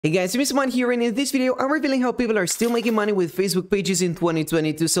Hey guys, it's mrmoney here, and in this video, I'm revealing how people are still making money with Facebook pages in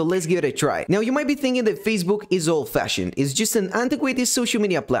 2022, so let's give it a try. Now, you might be thinking that Facebook is old-fashioned. It's just an antiquated social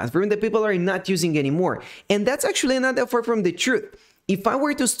media platform that people are not using anymore, and that's actually not that far from the truth. If I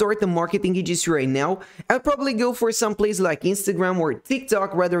were to start a marketing agency right now, I'd probably go for some place like Instagram or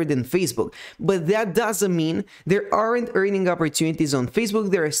TikTok rather than Facebook. But that doesn't mean there aren't earning opportunities on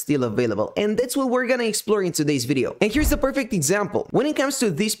Facebook that are still available. And that's what we're gonna explore in today's video. And here's the perfect example. When it comes to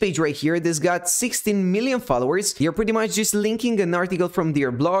this page right here, that's got 16 million followers, you're pretty much just linking an article from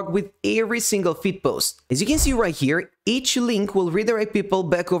their blog with every single feed post. As you can see right here, each link will redirect people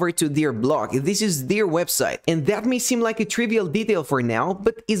back over to their blog. This is their website. And that may seem like a trivial detail for now,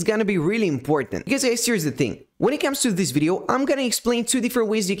 but it's gonna be really important. Because guys, here's the thing. When it comes to this video, I'm gonna explain two different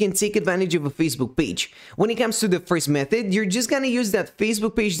ways you can take advantage of a Facebook page. When it comes to the first method, you're just gonna use that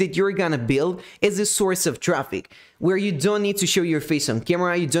Facebook page that you're gonna build as a source of traffic, where you don't need to show your face on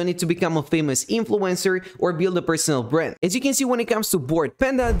camera, you don't need to become a famous influencer or build a personal brand. As you can see, when it comes to Bored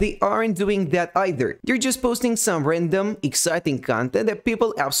Panda, they aren't doing that either. They're just posting some random, exciting content that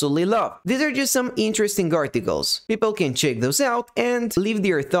people absolutely love. These are just some interesting articles. People can check those out and leave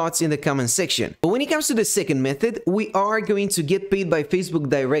their thoughts in the comment section. But when it comes to the second method, we are going to get paid by Facebook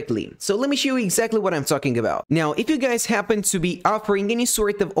directly. So let me show you exactly what I'm talking about. Now, if you guys happen to be offering any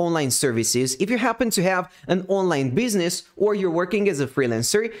sort of online services, if you happen to have an online business or you're working as a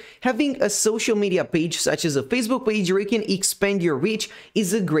freelancer, having a social media page such as a Facebook page where you can expand your reach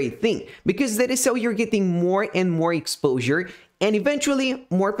is a great thing, because that is how you're getting more and more exposure and eventually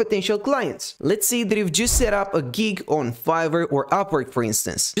more potential clients. Let's say that you've just set up a gig on Fiverr or Upwork, for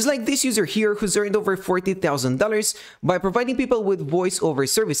instance. Just like this user here who's earned over $40,000 by providing people with voiceover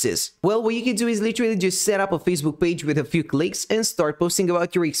services. Well, what you can do is literally just set up a Facebook page with a few clicks and start posting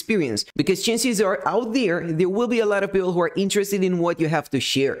about your experience, because chances are out there will be a lot of people who are interested in what you have to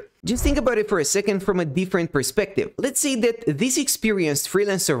share. Just think about it for a second from a different perspective. Let's say that this experienced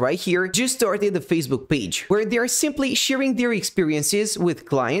freelancer right here just started a Facebook page where they are simply sharing their experiences with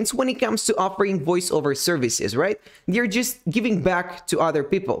clients when it comes to offering voiceover services, right? They're just giving back to other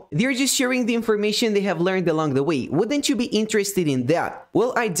people. They're just sharing the information they have learned along the way. Wouldn't you be interested in that?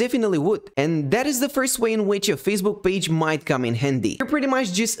 Well, I definitely would. And that is the first way in which a Facebook page might come in handy. You're pretty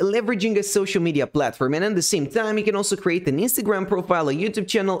much just leveraging a social media platform, and at the same time, you can also create an Instagram profile, a YouTube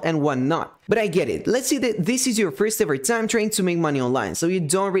channel, and whatnot. But I get it. Let's say that this is your first ever time trying to make money online, so you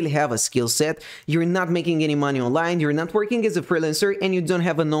don't really have a skill set, you're not making any money online, you're not working as a freelancer, and you don't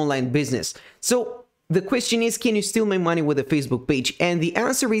have an online business. So the question is, can you still make money with a Facebook page? And the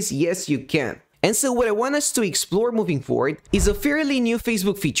answer is yes, you can. And so what I want us to explore moving forward is a fairly new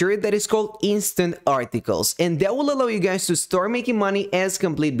Facebook feature that is called Instant Articles, and that will allow you guys to start making money as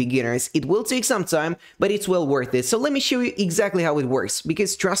complete beginners. It will take some time, but it's well worth it. So let me show you exactly how it works,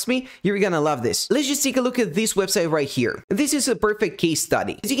 because trust me, you're gonna love this. Let's just take a look at this website right here. This is a perfect case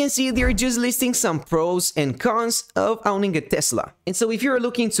study. As you can see, they're just listing some pros and cons of owning a Tesla. And so if you're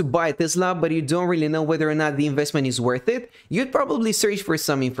looking to buy a Tesla, but you don't really know whether or not the investment is worth it, you'd probably search for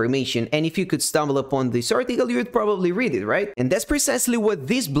some information, and if you could stumble upon this article, you'd probably read it, right? And that's precisely what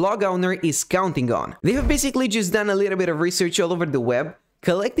this blog owner is counting on. They have basically just done a little bit of research all over the web,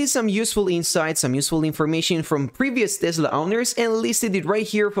 collected some useful insights, some useful information from previous Tesla owners, and listed it right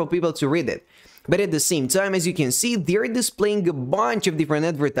here for people to read it. But at the same time, as you can see, they're displaying a bunch of different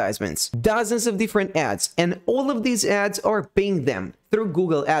advertisements, dozens of different ads, and all of these ads are paying them through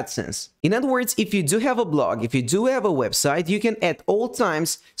Google AdSense. In other words, if you do have a blog, if you do have a website, you can at all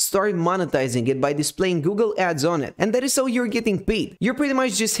times start monetizing it by displaying Google ads on it. And that is how you're getting paid. You're pretty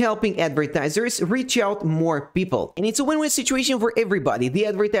much just helping advertisers reach out more people. And it's a win-win situation for everybody. The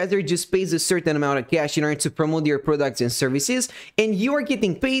advertiser just pays a certain amount of cash in order to promote their products and services, and you are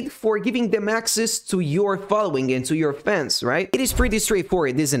getting paid for giving them access to your following and to your fans, right? It is pretty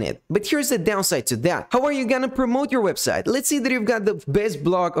straightforward, isn't it? But here's the downside to that. How are you gonna promote your website? Let's say that you've got the best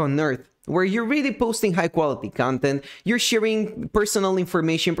blog on earth, where you're really posting high quality content, you're sharing personal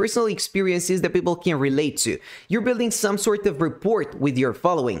information, personal experiences that people can relate to. You're building some sort of rapport with your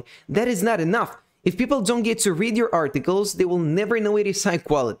following. That is not enough. If people don't get to read your articles, they will never know it is high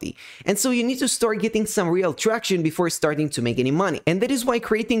quality. And so you need to start getting some real traction before starting to make any money. And that is why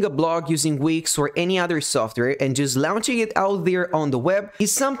creating a blog using Wix or any other software and just launching it out there on the web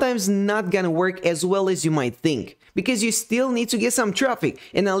is sometimes not gonna work as well as you might think, because you still need to get some traffic.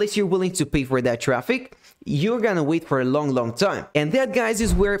 And unless you're willing to pay for that traffic, you're gonna wait for a long time. And that, guys,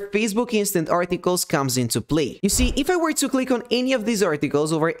 is where Facebook Instant Articles comes into play. You see, if I were to click on any of these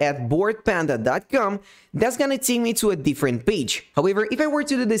articles over at boredpanda.com, that's gonna take me to a different page. However, if I were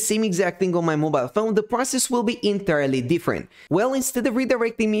to do the same exact thing on my mobile phone, the process will be entirely different. Well, instead of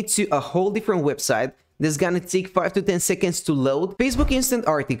redirecting me to a whole different website that's gonna take 5 to 10 seconds to load, Facebook Instant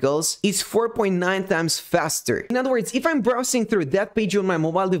Articles is 4.9 times faster. In other words, if I'm browsing through that page on my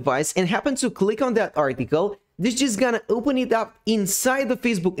mobile device and happen to click on that article, this is just gonna open it up inside the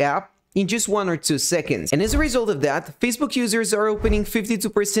Facebook app in just 1 or 2 seconds. And as a result of that, Facebook users are opening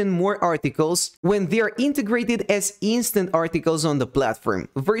 52% more articles when they are integrated as instant articles on the platform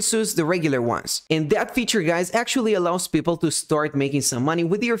versus the regular ones. And that feature, guys, actually allows people to start making some money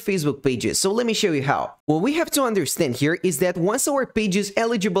with your Facebook pages. So let me show you how. What we have to understand here is that once our page is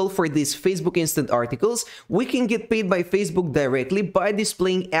eligible for these Facebook instant articles, we can get paid by Facebook directly by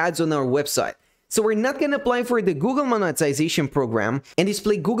displaying ads on our website. So we're not going to apply for the Google monetization program and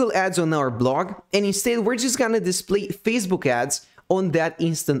display Google ads on our blog, and instead we're just going to display Facebook ads on that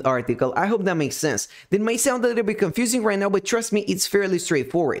instant article. I hope that makes sense. That may sound a little bit confusing right now, but trust me, it's fairly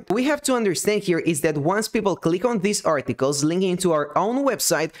straightforward. What we have to understand here is that once people click on these articles linking to our own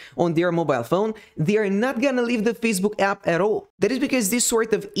website on their mobile phone, they are not gonna leave the Facebook app at all. That is because this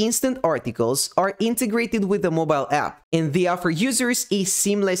sort of instant articles are integrated with the mobile app, and they offer users a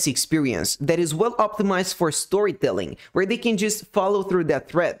seamless experience that is well optimized for storytelling, where they can just follow through that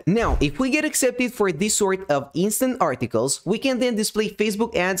thread. Now, if we get accepted for this sort of instant articles, we can then display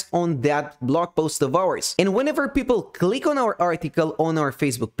Facebook ads on that blog post of ours. And whenever people click on our article on our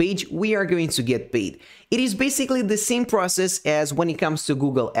Facebook page, we are going to get paid. It is basically the same process as when it comes to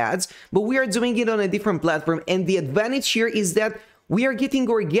Google ads, but we are doing it on a different platform, and the advantage here is that we are getting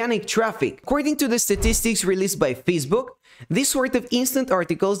organic traffic. According to the statistics released by Facebook, this sort of instant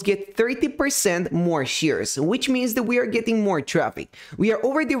articles get 30% more shares, which means that we are getting more traffic. We are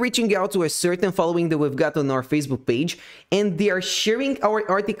already reaching out to a certain following that we've got on our Facebook page, and they are sharing our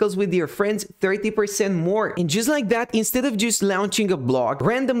articles with their friends 30% more. And just like that, instead of just launching a blog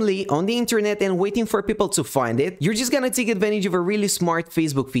randomly on the internet and waiting for people to find it, you're just gonna take advantage of a really smart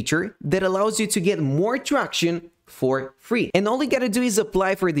Facebook feature that allows you to get more traction for free. And all you gotta do is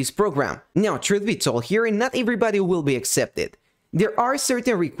apply for this program. Now, truth be told, here not everybody will be accepted. There are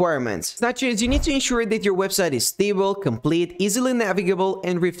certain requirements, such as you need to ensure that your website is stable, complete, easily navigable,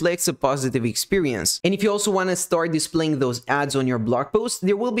 and reflects a positive experience. And if you also want to start displaying those ads on your blog post,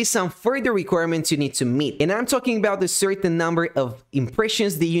 there will be some further requirements you need to meet. And I'm talking about a certain number of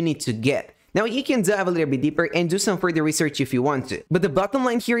impressions that you need to get. Now, you can dive a little bit deeper and do some further research if you want to. But the bottom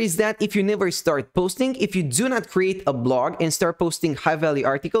line here is that if you never start posting, if you do not create a blog and start posting high-value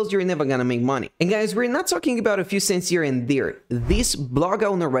articles, you're never gonna make money. And guys, we're not talking about a few cents here and there. This blog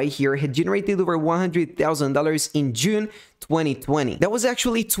owner right here had generated over $100,000 in June 2020. That was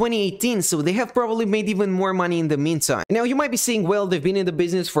actually 2018, so they have probably made even more money in the meantime. Now, you might be saying, well, they've been in the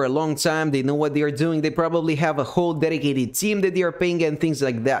business for a long time, they know what they are doing, they probably have a whole dedicated team that they are paying and things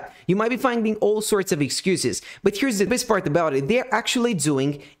like that. You might be finding all sorts of excuses, but here's the best part about it. They're actually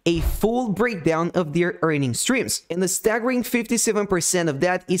doing a full breakdown of their earning streams, and the staggering 57% of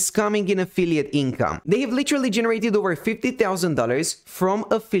that is coming in affiliate income. They have literally generated over $50,000 from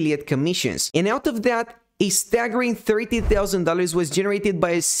affiliate commissions, and out of that, a staggering $30,000 was generated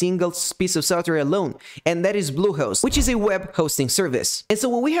by a single piece of software alone, and that is Bluehost, which is a web hosting service. And so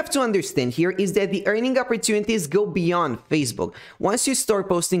what we have to understand here is that the earning opportunities go beyond Facebook. Once you start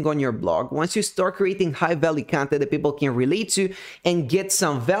posting on your blog, once you start creating high-value content that people can relate to and get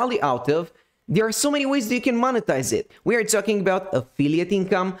some value out of, there are so many ways that you can monetize it. We are talking about affiliate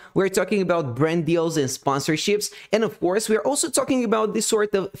income, we're talking about brand deals and sponsorships, and of course, we're also talking about this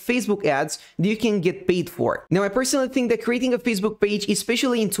sort of Facebook ads that you can get paid for. Now, I personally think that creating a Facebook page,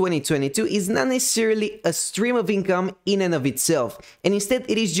 especially in 2022, is not necessarily a stream of income in and of itself, and instead,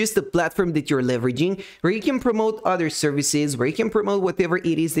 it is just a platform that you're leveraging where you can promote other services, where you can promote whatever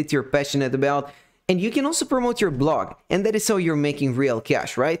it is that you're passionate about. And you can also promote your blog, and that is how you're making real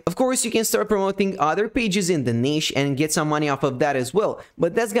cash, right? Of course, you can start promoting other pages in the niche and get some money off of that as well,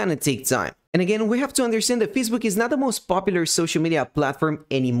 but that's gonna take time. And again, we have to understand that Facebook is not the most popular social media platform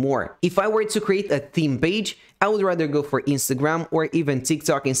anymore. If I were to create a theme page, I would rather go for Instagram or even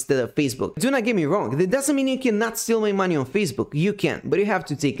TikTok instead of Facebook. Do not get me wrong, that doesn't mean you cannot still make money on Facebook. You can, but you have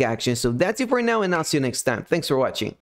to take action. So that's it for now, and I'll see you next time. Thanks for watching.